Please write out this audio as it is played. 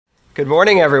Good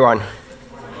morning, everyone.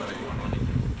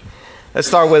 Let's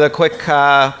start with a quick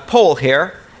poll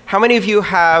here. How many of you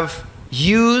have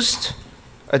used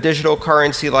a digital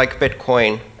currency like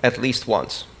Bitcoin at least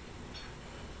once?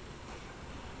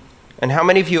 And how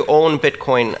many of you own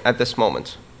Bitcoin at this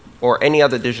moment, or any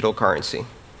other digital currency?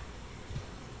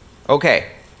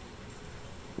 Okay,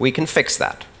 we can fix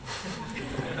that.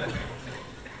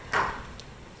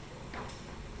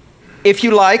 If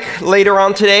you like, later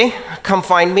on today, come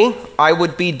find me. I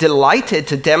would be delighted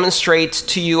to demonstrate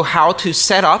to you how to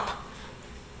set up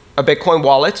a Bitcoin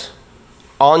wallet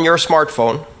on your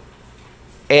smartphone.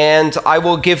 And I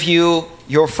will give you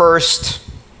your first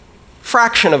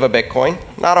fraction of a Bitcoin,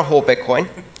 not a whole Bitcoin,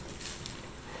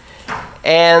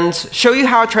 and show you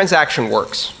how a transaction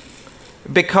works.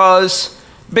 Because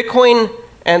Bitcoin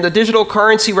and the digital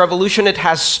currency revolution it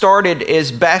has started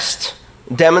is best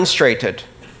demonstrated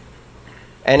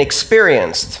and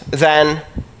experienced than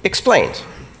explained.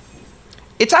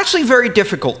 It's actually very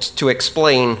difficult to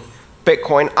explain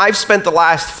Bitcoin. I've spent the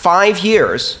last 5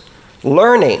 years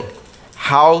learning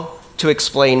how to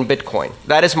explain Bitcoin.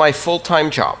 That is my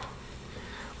full-time job.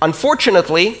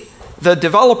 Unfortunately, the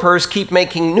developers keep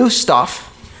making new stuff,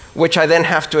 which I then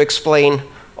have to explain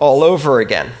all over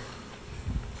again.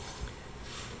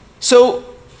 So,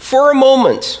 for a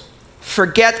moment,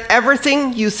 forget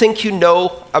everything you think you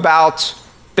know about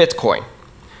Bitcoin.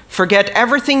 Forget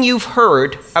everything you've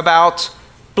heard about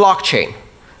blockchain,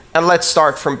 and let's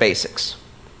start from basics.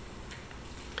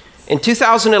 In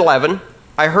 2011,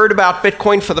 I heard about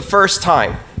Bitcoin for the first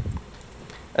time,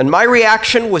 and my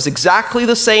reaction was exactly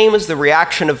the same as the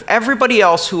reaction of everybody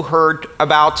else who heard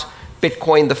about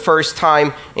Bitcoin the first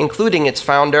time, including its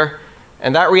founder,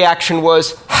 and that reaction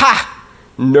was, "Ha!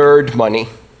 Nerd money.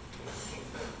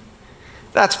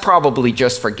 That's probably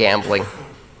just for gambling."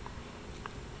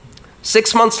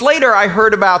 6 months later, I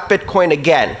heard about Bitcoin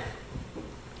again.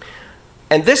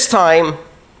 And this time,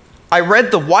 I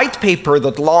read the white paper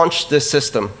that launched this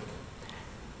system.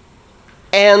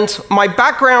 And my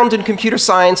background in computer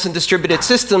science and distributed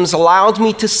systems allowed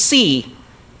me to see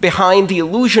behind the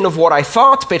illusion of what I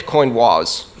thought Bitcoin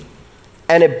was,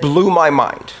 and it blew my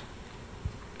mind.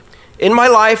 In my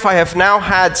life, I have now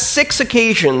had 6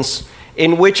 occasions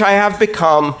in which I have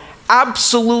become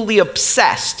absolutely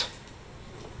obsessed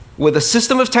with a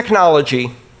system of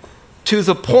technology to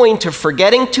the point of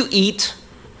forgetting to eat,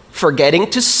 forgetting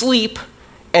to sleep,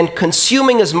 and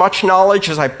consuming as much knowledge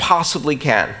as I possibly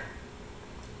can.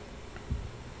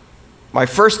 My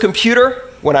first computer,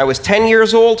 when I was 10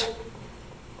 years old,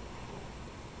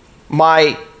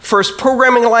 my first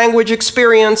programming language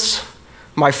experience,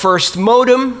 my first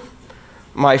modem,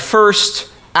 my first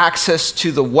access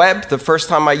to the web, the first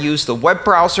time I used the web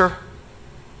browser,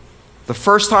 the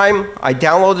first time I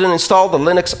downloaded and installed the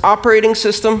Linux operating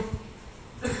system,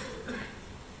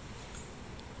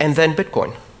 and then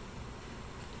Bitcoin.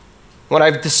 When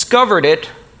I've discovered it,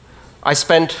 I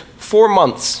spent 4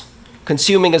 months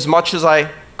consuming as much as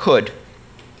I could,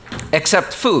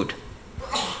 except food.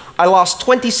 I lost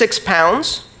 26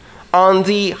 pounds on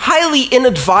the highly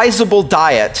inadvisable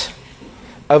diet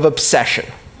of obsession.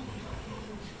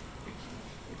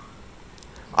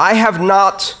 I have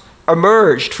not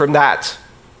emerged from that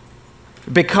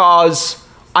because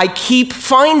I keep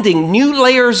finding new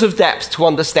layers of depth to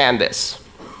understand this.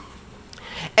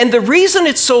 And the reason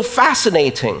it's so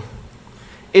fascinating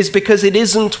is because it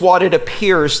isn't what it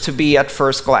appears to be at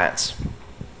first glance.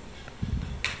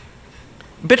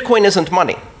 Bitcoin isn't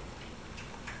money.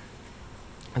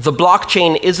 The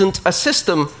blockchain isn't a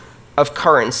system of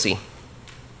currency.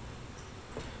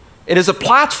 It is a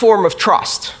platform of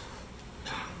trust.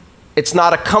 It's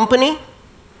not a company.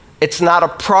 It's not a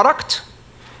product.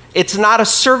 It's not a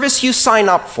service you sign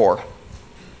up for.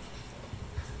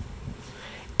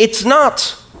 It's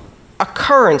not a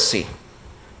currency.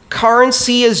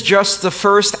 Currency is just the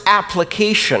first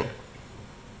application.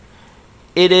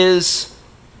 It is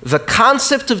the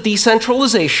concept of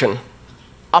decentralization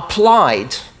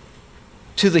applied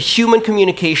to the human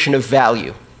communication of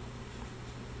value.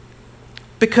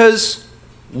 Because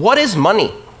what is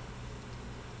money?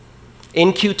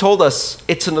 InQ told us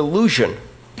it's an illusion.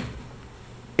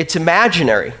 It's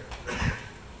imaginary.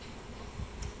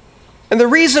 And the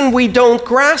reason we don't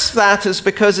grasp that is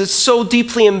because it's so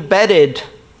deeply embedded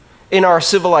in our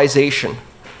civilization.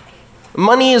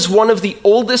 Money is one of the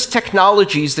oldest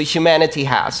technologies that humanity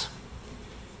has.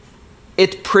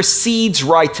 It precedes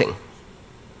writing.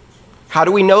 How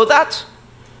do we know that?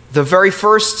 The very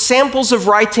first samples of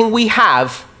writing we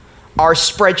have are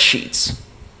spreadsheets.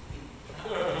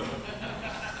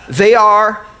 They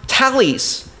are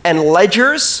tallies and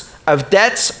ledgers of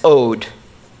debts owed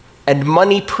and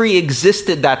money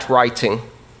pre-existed that writing.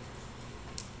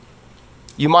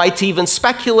 You might even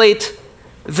speculate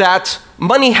that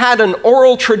money had an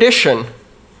oral tradition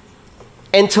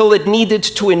until it needed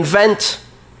to invent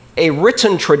a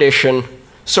written tradition,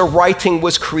 so writing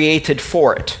was created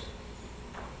for it.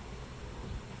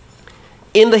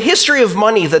 In the history of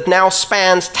money that now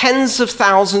spans tens of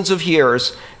thousands of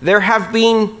years, there have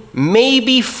been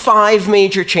maybe 5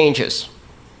 major changes.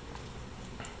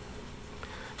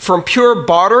 From pure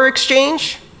barter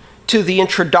exchange to the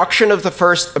introduction of the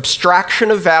first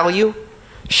abstraction of value,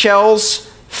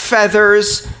 shells,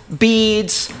 feathers,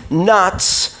 beads,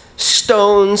 nuts,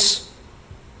 stones,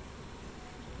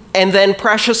 and then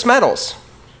precious metals,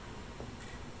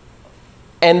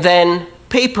 and then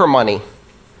paper money,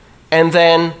 and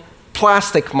then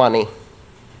plastic money,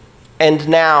 and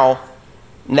now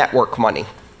network money.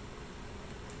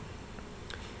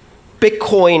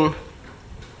 Bitcoin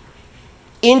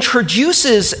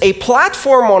introduces a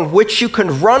platform on which you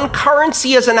can run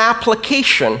currency as an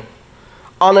application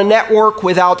on a network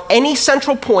without any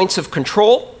central points of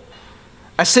control,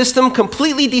 a system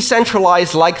completely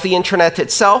decentralized like the internet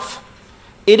itself.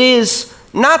 It is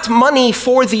not money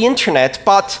for the internet,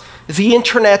 but the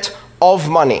internet of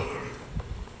money.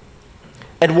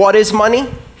 And what is money?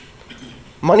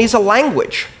 Money is a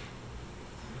language.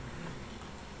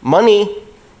 Money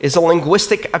is a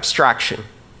linguistic abstraction.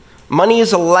 Money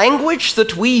is a language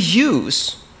that we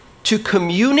use to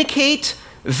communicate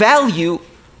value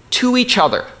to each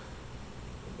other.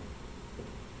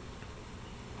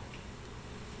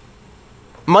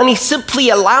 Money simply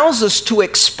allows us to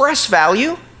express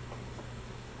value,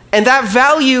 and that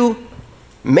value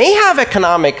may have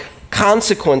economic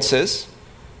consequences,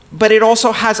 but it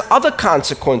also has other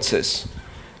consequences.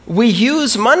 We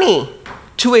use money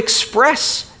to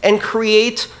express and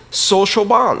create social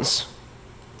bonds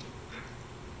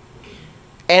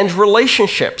and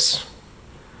relationships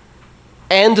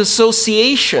and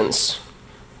associations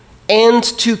and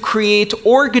to create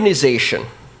organization.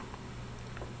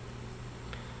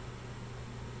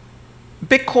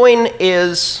 Bitcoin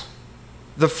is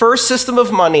the first system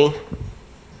of money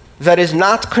that is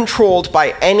not controlled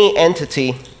by any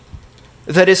entity,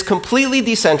 that is completely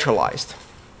decentralized.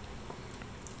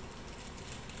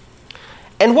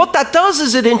 And what that does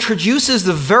is it introduces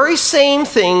the very same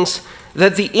things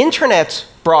that the internet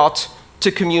brought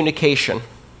to communication.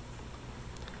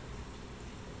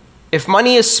 If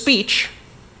money is speech,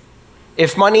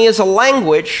 if money is a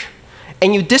language,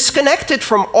 and you disconnect it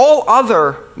from all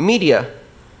other media,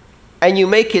 and you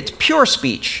make it pure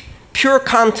speech, pure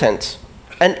content,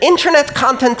 an internet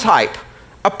content type,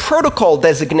 a protocol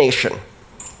designation,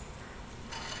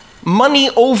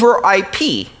 money over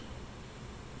IP,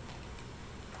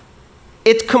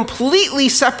 it completely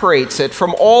separates it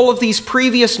from all of these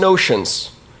previous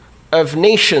notions of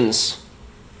nations,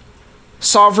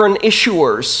 sovereign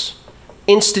issuers,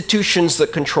 institutions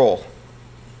that control.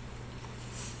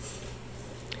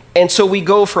 And so we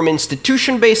go from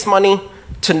institution-based money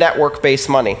to network-based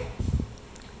money.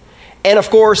 And of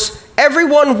course,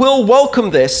 everyone will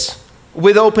welcome this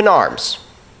with open arms.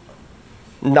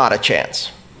 Not a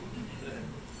chance.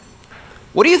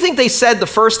 What do you think they said the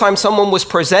first time someone was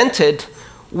presented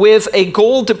with a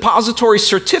gold depository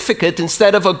certificate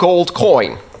instead of a gold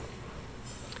coin?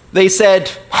 They said,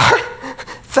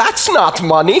 "That's not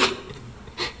money.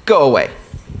 Go away."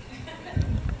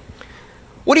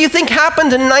 What do you think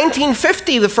happened in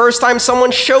 1950 the first time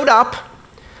someone showed up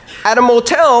at a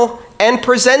motel and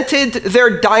presented their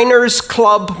Diners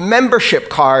Club membership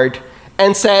card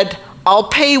and said, "I'll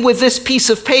pay with this piece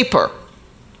of paper"?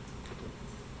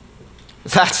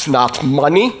 That's not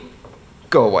money.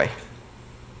 Go away.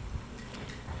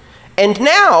 And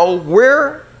now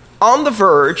we're on the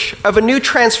verge of a new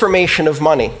transformation of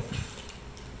money.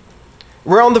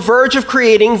 We're on the verge of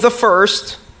creating the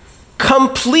first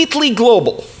completely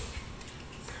global,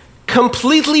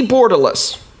 completely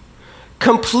borderless,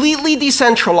 completely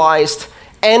decentralized,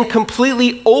 and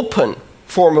completely open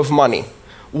form of money.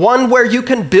 One where you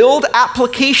can build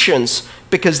applications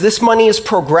because this money is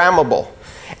programmable.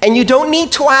 And you don't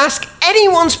need to ask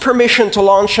anyone's permission to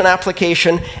launch an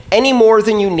application any more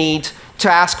than you need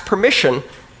to ask permission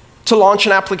to launch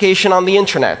an application on the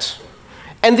internet.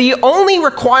 And the only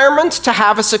requirement to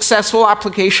have a successful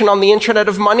application on the Internet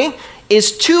of Money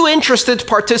is 2 interested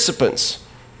participants.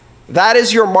 That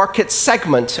is your market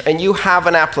segment, and you have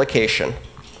an application.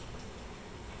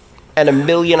 And 1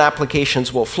 million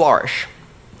applications will flourish.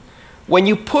 When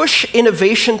you push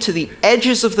innovation to the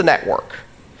edges of the network,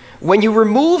 when you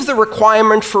remove the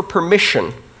requirement for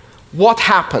permission, what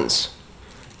happens?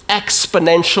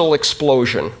 Exponential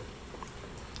explosion.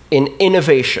 in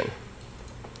innovation.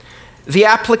 The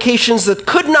applications that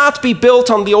could not be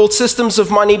built on the old systems of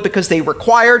money because they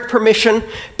required permission,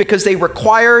 because they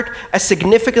required a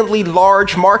significantly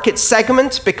large market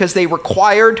segment, because they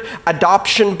required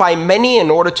adoption by many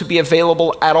in order to be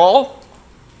available at all.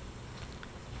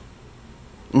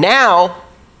 Now,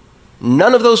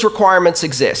 none of those requirements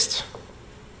exist.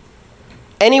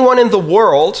 Anyone in the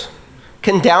world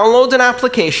can download an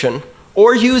application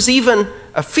or use even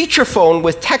a feature phone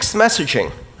with text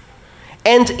messaging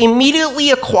and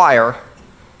immediately acquire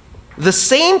the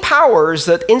same powers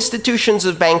that institutions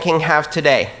of banking have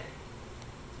today.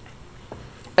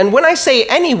 And when I say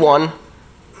anyone,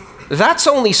 that's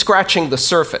only scratching the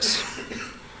surface.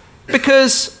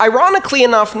 Because ironically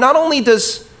enough, not only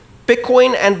does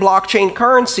Bitcoin and blockchain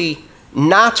currency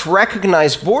not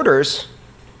recognize borders,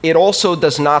 it also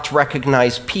does not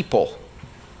recognize people.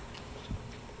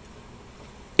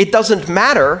 It doesn't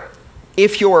matter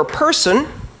if you're a person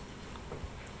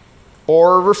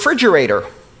or a refrigerator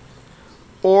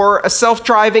or a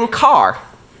self-driving car.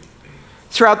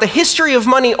 Throughout the history of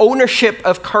money, ownership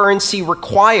of currency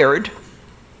required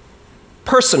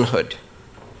personhood,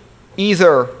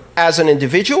 either as an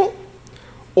individual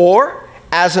or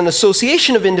as an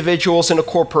association of individuals in a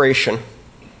corporation.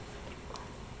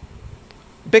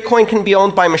 Bitcoin can be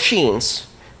owned by machines.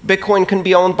 Bitcoin can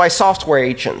be owned by software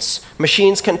agents.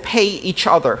 Machines can pay each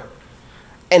other.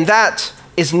 And that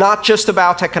is not just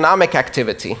about economic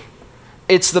activity.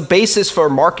 It's the basis for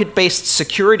market-based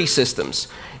security systems.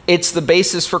 It's the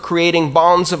basis for creating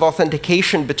bonds of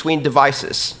authentication between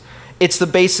devices. It's the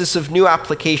basis of new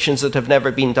applications that have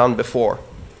never been done before.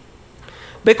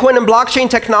 Bitcoin and blockchain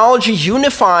technology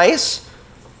unifies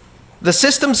the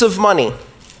systems of money.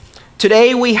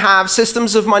 Today we have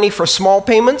systems of money for small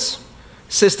payments,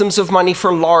 systems of money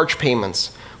for large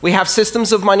payments. We have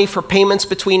systems of money for payments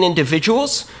between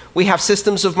individuals. We have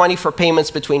systems of money for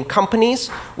payments between companies.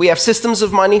 We have systems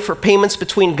of money for payments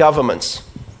between governments.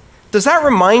 Does that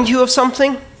remind you of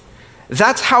something?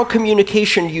 That's how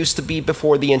communication used to be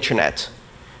before the internet.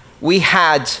 We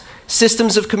had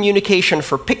systems of communication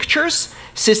for pictures,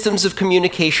 systems of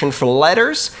communication for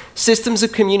letters, systems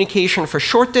of communication for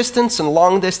short distance and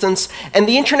long distance, and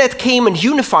the internet came and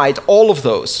unified all of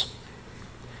those.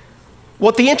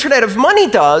 What the Internet of Money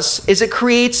does is it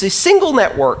creates a single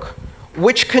network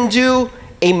which can do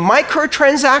a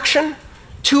microtransaction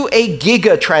to a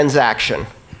gigatransaction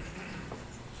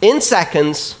in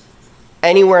seconds,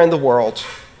 anywhere in the world,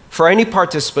 for any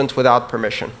participant without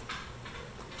permission.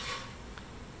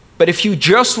 But if you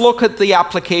just look at the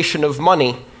application of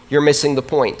money, you're missing the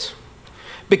point.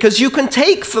 Because you can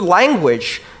take the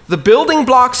language, the building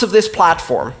blocks of this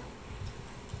platform,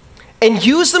 and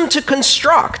use them to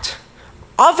construct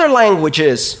other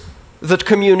languages that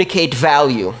communicate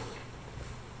value.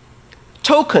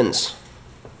 Tokens,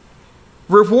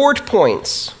 reward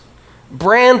points,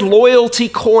 brand loyalty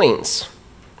coins.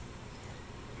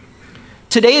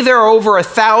 Today there are over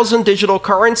 1,000 digital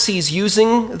currencies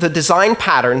using the design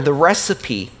pattern, the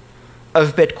recipe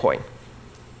of Bitcoin.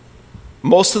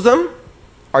 Most of them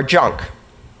are junk.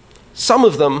 Some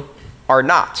of them are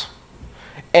not.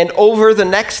 And over the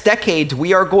next decade,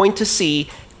 we are going to see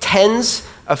tens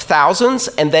of thousands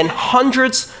and then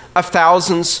hundreds of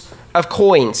thousands of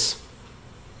coins.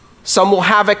 Some will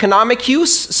have economic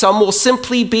use, some will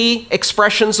simply be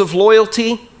expressions of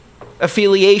loyalty,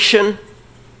 affiliation.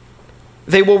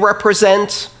 They will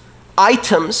represent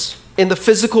items in the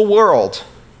physical world,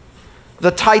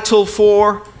 the title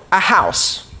for a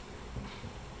house,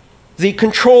 the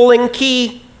controlling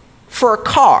key for a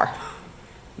car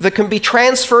that can be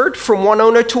transferred from one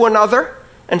owner to another,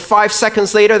 and 5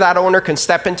 seconds later that owner can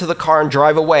step into the car and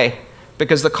drive away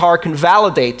because the car can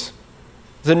validate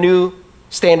the new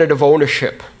standard of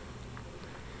ownership.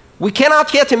 We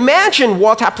cannot yet imagine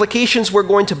what applications we're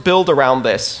going to build around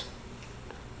this.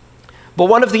 But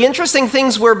one of the interesting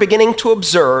things we're beginning to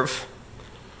observe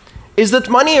is that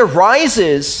money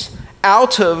arises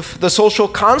out of the social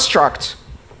construct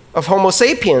of Homo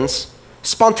sapiens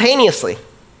spontaneously.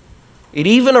 It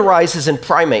even arises in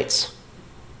primates.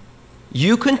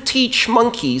 You can teach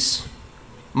monkeys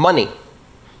money.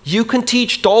 You can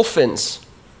teach dolphins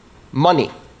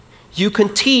money. You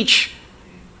can teach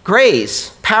greys,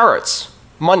 parrots,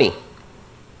 money.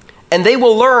 And they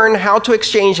will learn how to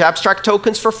exchange abstract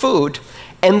tokens for food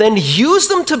and then use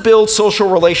them to build social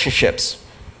relationships.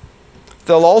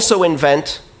 They'll also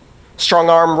invent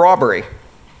strong-arm robbery.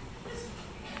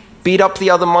 Beat up the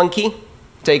other monkey,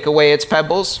 take away its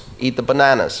pebbles, eat the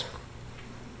bananas.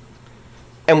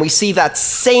 And we see that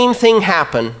same thing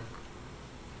happen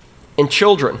in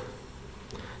children.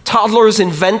 Toddlers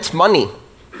invent money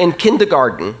in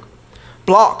kindergarten.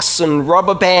 Blocks and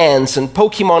rubber bands and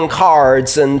Pokemon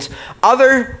cards and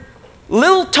other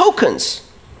little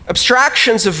tokens,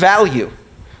 abstractions of value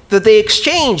that they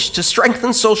exchange to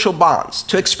strengthen social bonds,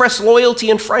 to express loyalty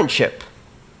and friendship,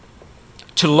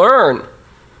 to learn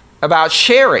about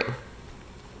sharing.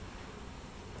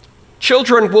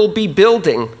 Children will be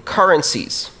building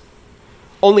currencies.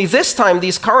 Only this time,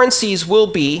 these currencies will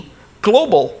be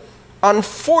global,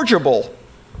 unforgeable,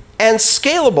 and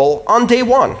scalable on day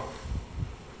one.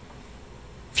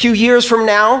 A few years from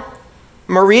now,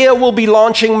 Maria will be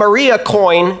launching Maria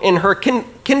Coin in her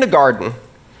kindergarten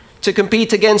to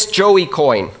compete against Joey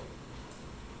Coin.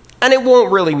 And it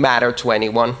won't really matter to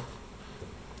anyone.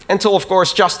 Until, of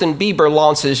course, Justin Bieber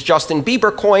launches Justin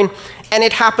Bieber Coin, and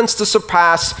it happens to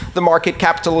surpass the market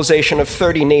capitalization of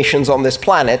 30 nations on this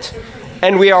planet.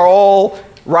 And we are all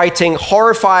writing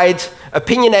horrified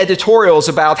opinion editorials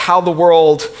about how the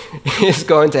world is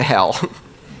going to hell.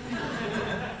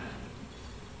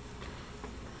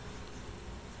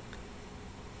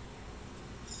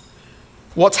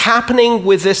 What's happening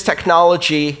with this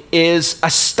technology is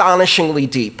astonishingly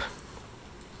deep.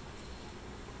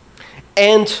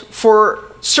 And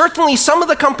for certainly some of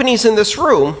the companies in this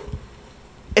room,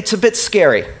 it's a bit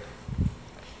scary.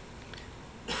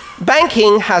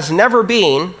 Banking has never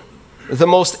been the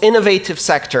most innovative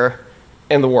sector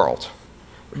in the world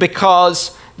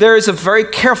because there is a very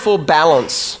careful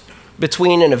balance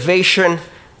between innovation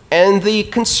and the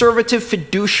conservative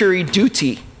fiduciary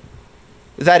duty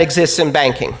that exists in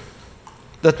banking,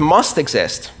 that must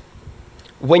exist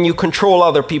when you control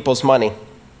other people's money.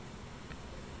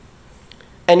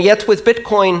 And yet with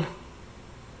Bitcoin,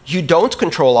 you don't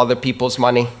control other people's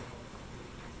money.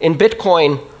 In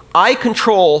Bitcoin, I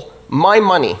control my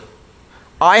money.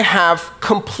 I have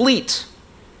complete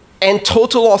and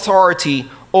total authority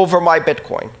over my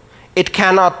Bitcoin. It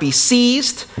cannot be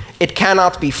seized, it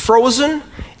cannot be frozen,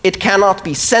 it cannot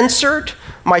be censored,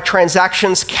 my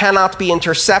transactions cannot be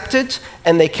intercepted,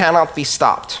 and they cannot be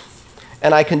stopped.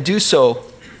 And I can do so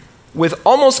with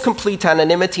almost complete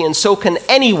anonymity, and so can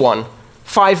anyone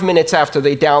 5 minutes after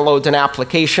they download an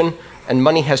application, and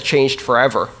money has changed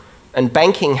forever, and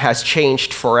banking has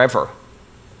changed forever.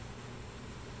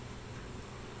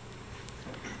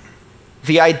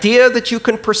 The idea that you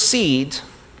can proceed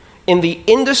in the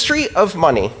industry of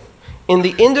money, in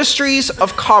the industries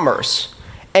of commerce,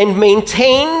 and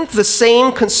maintain the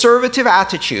same conservative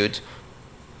attitude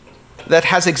that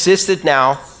has existed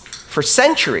now for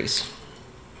centuries,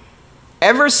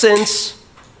 ever since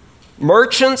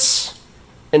merchants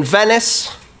in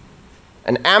Venice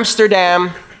and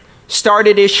Amsterdam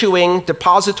started issuing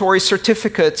depository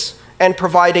certificates and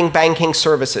providing banking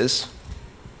services.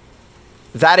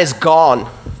 That is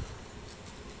gone.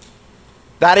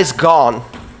 That is gone.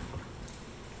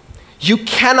 You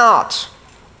cannot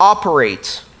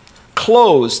operate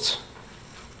closed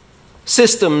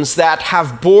systems that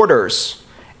have borders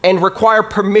and require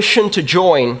permission to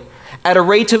join at a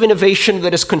rate of innovation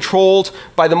that is controlled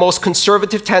by the most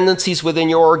conservative tendencies within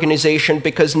your organization,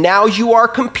 because now you are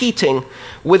competing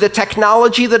with a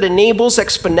technology that enables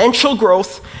exponential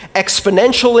growth,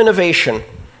 exponential innovation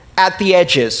at the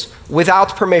edges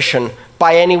without permission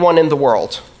by anyone in the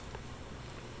world.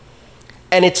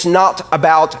 And it's not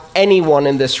about anyone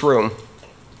in this room.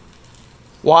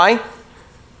 Why?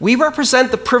 We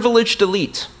represent the privileged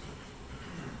elite.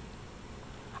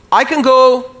 I can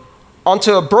go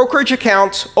onto a brokerage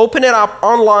account, open it up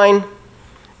online,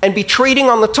 and be trading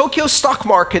on the Tokyo stock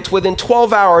market within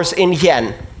 12 hours in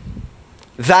yen.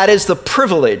 That is the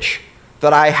privilege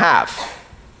that I have.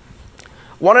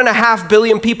 1.5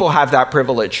 billion people have that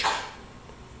privilege.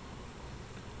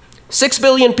 6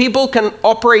 billion people can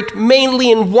operate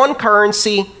mainly in one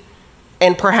currency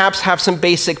and perhaps have some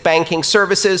basic banking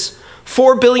services.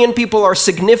 4 billion people are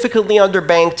significantly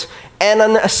underbanked, and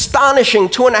an astonishing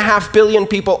 2.5 billion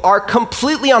people are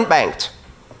completely unbanked.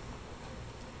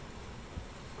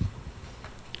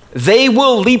 They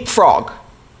will leapfrog.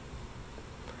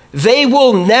 They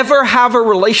will never have a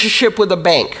relationship with a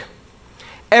bank.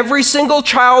 Every single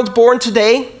child born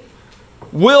today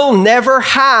will never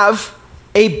have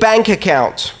a bank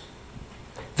account.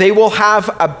 They will have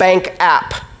a bank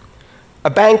app. A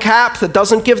bank app that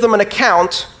doesn't give them an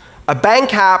account, a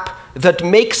bank app that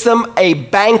makes them a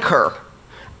banker,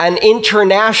 an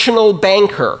international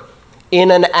banker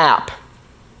in an app.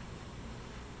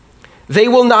 They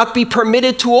will not be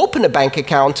permitted to open a bank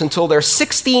account until they're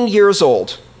 16 years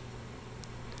old.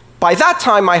 By that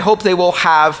time, I hope they will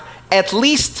have at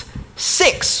least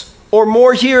 6 or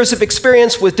more years of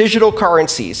experience with digital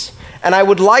currencies. And I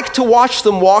would like to watch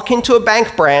them walk into a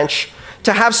bank branch,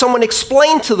 to have someone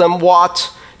explain to them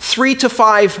what 3 to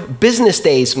 5 business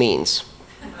days means.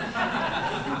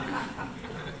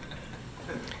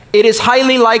 It is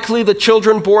highly likely that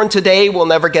children born today will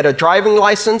never get a driving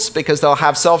license because they'll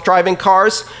have self-driving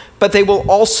cars, but they will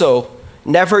also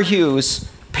never use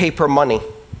paper money.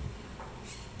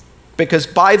 Because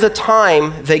by the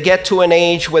time they get to an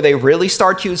age where they really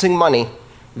start using money,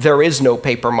 there is no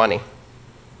paper money.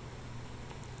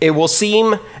 It will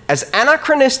seem as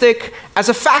anachronistic as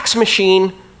a fax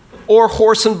machine or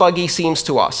horse and buggy seems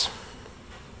to us.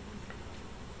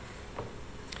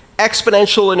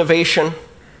 Exponential innovation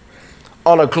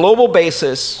on a global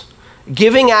basis,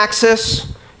 giving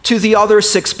access to the other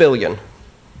 6 billion.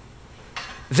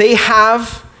 They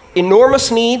have enormous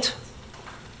need,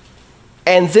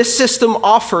 and this system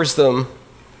offers them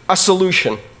a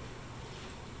solution.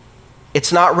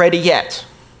 It's not ready yet.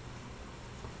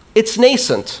 It's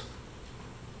nascent.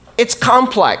 It's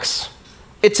complex.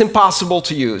 It's impossible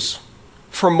to use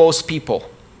for most people.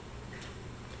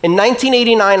 In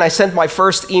 1989, I sent my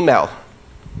first email.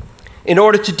 In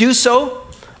order to do so,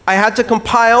 I had to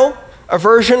compile a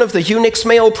version of the Unix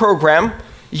mail program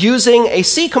using a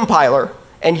C compiler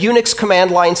and Unix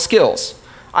command line skills.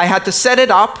 I had to set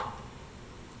it up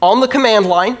on the command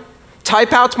line,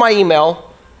 type out my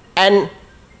email, and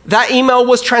that email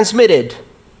was transmitted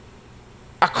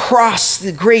across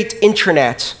the great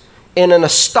internet in an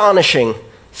astonishing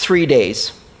 3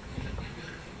 days.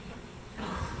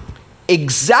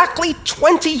 Exactly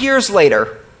 20 years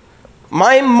later,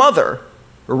 my mother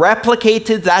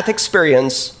replicated that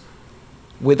experience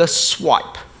with a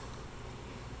swipe.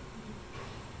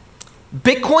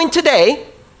 Bitcoin today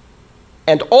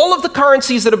and all of the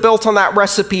currencies that are built on that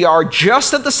recipe are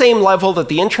just at the same level that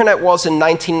the internet was in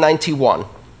 1991.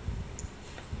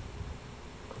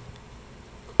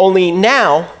 Only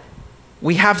now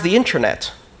we have the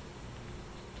internet.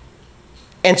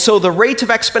 And so the rate of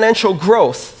exponential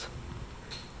growth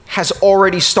has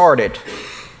already started.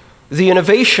 The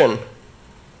innovation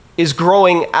is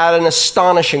growing at an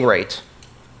astonishing rate.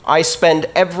 I spend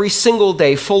every single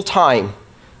day full-time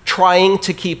trying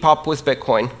to keep up with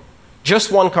Bitcoin.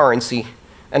 Just one currency,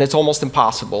 and it's almost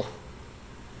impossible.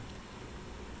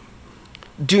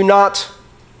 Do not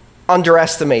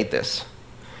underestimate this.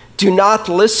 Do not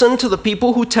listen to the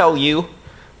people who tell you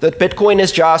that Bitcoin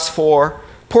is just for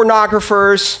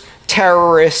pornographers,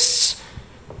 terrorists,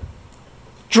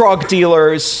 drug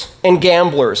dealers, and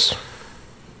gamblers.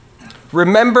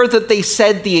 Remember that they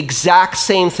said the exact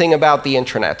same thing about the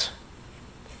internet.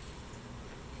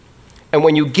 And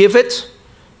when you give it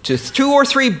to 2 or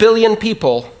 3 billion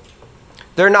people,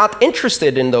 they're not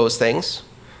interested in those things.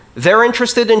 They're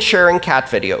interested in sharing cat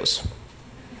videos.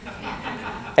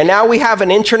 And now we have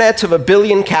an internet of 1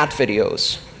 billion cat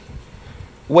videos.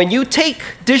 When you take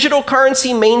digital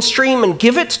currency mainstream and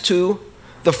give it to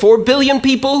the 4 billion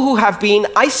people who have been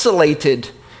isolated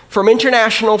from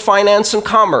international finance and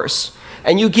commerce,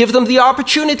 and you give them the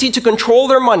opportunity to control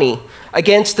their money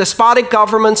against despotic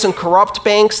governments and corrupt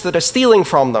banks that are stealing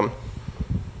from them,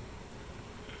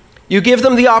 you give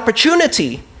them the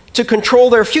opportunity to control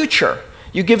their future.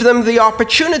 You give them the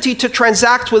opportunity to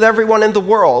transact with everyone in the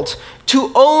world,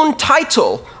 to own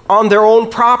title on their own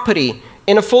property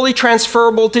in a fully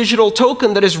transferable digital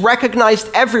token that is recognized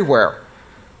everywhere.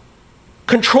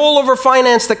 Control over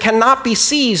finance that cannot be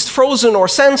seized, frozen, or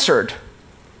censored.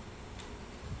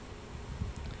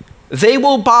 They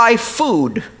will buy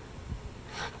food,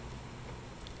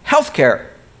 healthcare,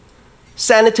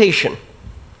 sanitation,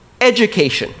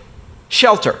 education,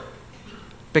 shelter,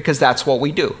 because that's what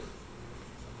we do.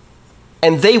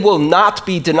 And they will not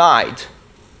be denied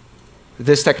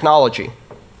this technology.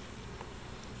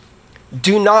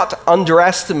 Do not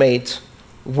underestimate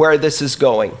where this is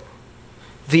going.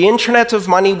 The Internet of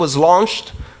Money was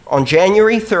launched on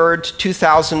January 3rd,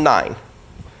 2009.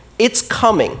 It's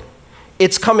coming.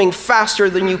 It's coming faster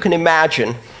than you can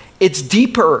imagine. It's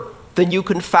deeper than you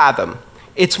can fathom.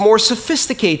 It's more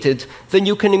sophisticated than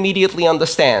you can immediately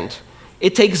understand.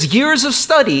 It takes years of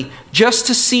study just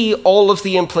to see all of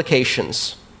the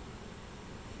implications.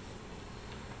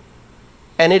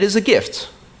 And it is a gift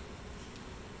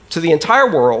to the entire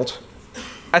world,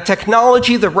 a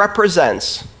technology that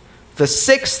represents the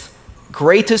 6th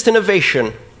greatest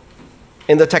innovation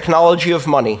in the technology of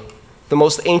money, the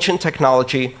most ancient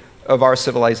technology of our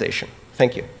civilization.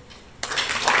 Thank you.